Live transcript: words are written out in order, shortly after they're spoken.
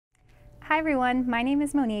Hi everyone, my name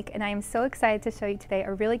is Monique and I am so excited to show you today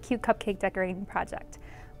a really cute cupcake decorating project.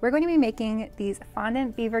 We're going to be making these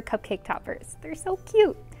fondant beaver cupcake toppers. They're so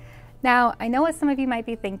cute! Now, I know what some of you might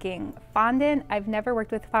be thinking, fondant, I've never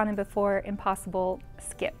worked with fondant before, impossible,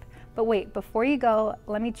 skip. But wait, before you go,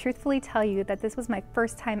 let me truthfully tell you that this was my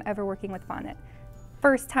first time ever working with fondant.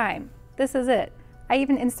 First time. This is it. I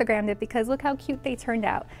even Instagrammed it because look how cute they turned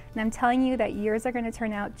out. And I'm telling you that yours are going to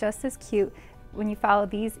turn out just as cute when you follow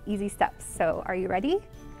these easy steps. So are you ready?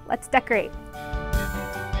 Let's decorate.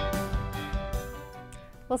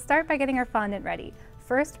 We'll start by getting our fondant ready.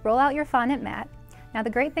 First, roll out your fondant mat. Now the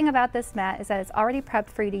great thing about this mat is that it's already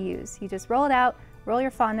prepped for you to use. You just roll it out, roll your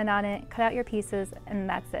fondant on it, cut out your pieces, and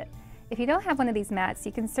that's it. If you don't have one of these mats,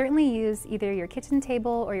 you can certainly use either your kitchen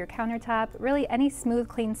table or your countertop, really any smooth,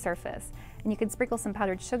 clean surface. And you can sprinkle some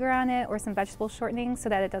powdered sugar on it or some vegetable shortening so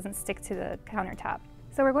that it doesn't stick to the countertop.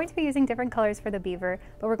 So we're going to be using different colors for the beaver,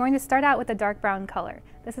 but we're going to start out with a dark brown color.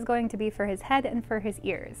 This is going to be for his head and for his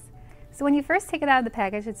ears. So when you first take it out of the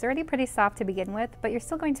package, it's already pretty soft to begin with, but you're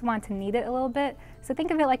still going to want to knead it a little bit. So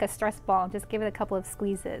think of it like a stress ball and just give it a couple of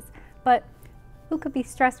squeezes. But who could be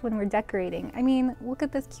stressed when we're decorating? I mean, look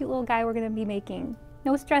at this cute little guy we're going to be making.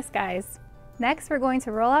 No stress, guys. Next, we're going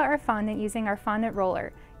to roll out our fondant using our fondant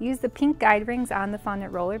roller. Use the pink guide rings on the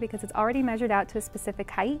fondant roller because it's already measured out to a specific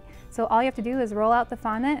height. So all you have to do is roll out the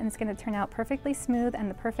fondant and it's going to turn out perfectly smooth and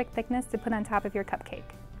the perfect thickness to put on top of your cupcake.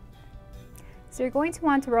 So you're going to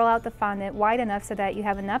want to roll out the fondant wide enough so that you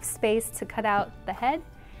have enough space to cut out the head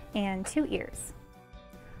and 2 ears.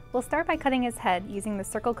 We'll start by cutting his head using the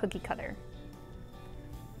circle cookie cutter.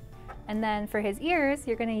 And then for his ears,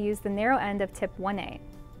 you're going to use the narrow end of tip 1A.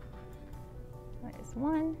 That is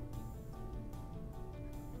 1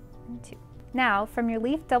 and 2. Now, from your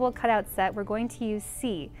leaf double cutout set, we're going to use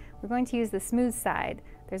C. We're going to use the smooth side.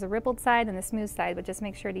 There's a rippled side and a smooth side, but just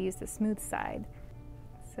make sure to use the smooth side.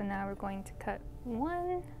 So now we're going to cut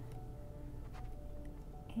one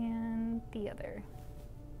and the other.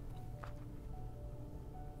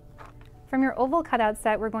 From your oval cutout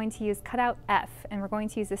set, we're going to use cutout F, and we're going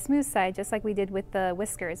to use the smooth side just like we did with the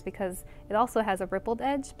whiskers because it also has a rippled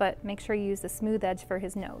edge, but make sure you use the smooth edge for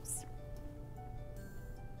his nose.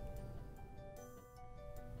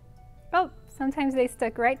 Oh, sometimes they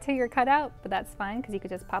stick right to your cutout, but that's fine because you could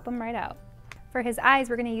just pop them right out. For his eyes,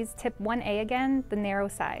 we're going to use tip 1A again, the narrow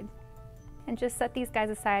side, and just set these guys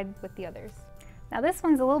aside with the others. Now this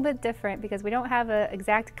one's a little bit different because we don't have an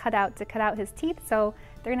exact cutout to cut out his teeth, so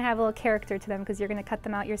they're going to have a little character to them because you're going to cut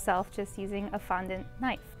them out yourself just using a fondant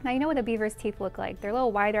knife. Now you know what a beaver's teeth look like. They're a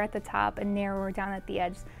little wider at the top and narrower down at the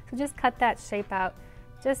edge, so just cut that shape out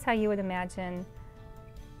just how you would imagine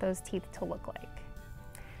those teeth to look like.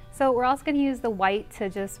 So we're also going to use the white to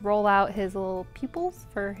just roll out his little pupils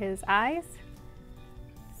for his eyes.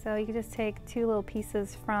 So you can just take 2 little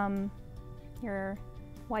pieces from your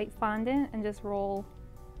white fondant and just roll.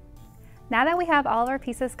 Now that we have all of our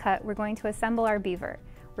pieces cut, we're going to assemble our beaver.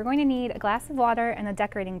 We're going to need a glass of water and a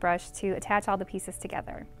decorating brush to attach all the pieces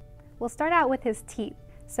together. We'll start out with his teeth.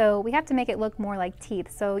 So we have to make it look more like teeth.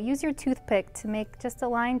 So use your toothpick to make just a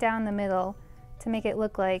line down the middle to make it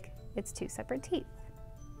look like it's 2 separate teeth,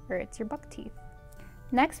 or it's your buck teeth.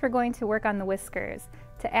 Next, we're going to work on the whiskers.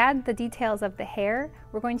 To add the details of the hair,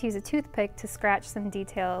 we're going to use a toothpick to scratch some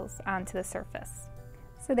details onto the surface.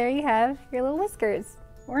 So there you have your little whiskers,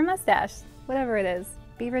 or mustache, whatever it is.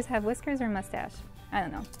 Beavers have whiskers or mustache? I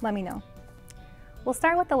don't know, let me know. We'll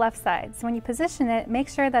start with the left side. So when you position it, make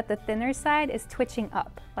sure that the thinner side is twitching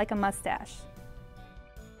up, like a mustache.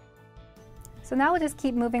 So now we'll just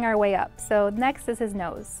keep moving our way up. So next is his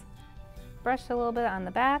nose. Brush a little bit on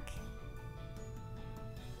the back,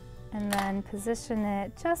 and then position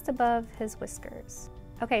it just above his whiskers.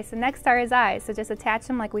 Okay, so next are his eyes, so just attach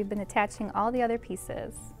them like we've been attaching all the other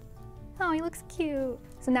pieces. Oh, he looks cute.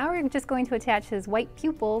 So now we're just going to attach his white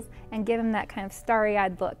pupils and give him that kind of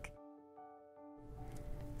starry-eyed look.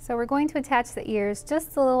 So we're going to attach the ears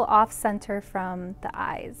just a little off-center from the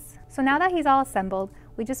eyes. So now that he's all assembled,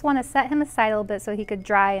 we just want to set him aside a little bit so he could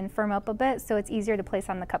dry and firm up a bit so it's easier to place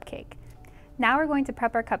on the cupcake. Now we're going to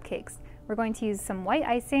prep our cupcakes. We're going to use some white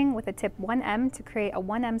icing with a tip 1M to create a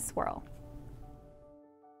 1M swirl.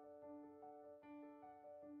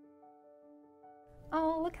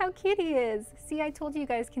 Oh, look how cute he is. See, I told you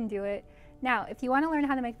guys can do it. Now, if you want to learn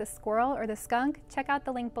how to make the squirrel or the skunk, check out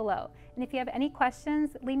the link below. And if you have any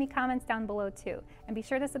questions, leave me comments down below too. And be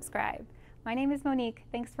sure to subscribe. My name is Monique.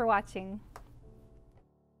 Thanks for watching.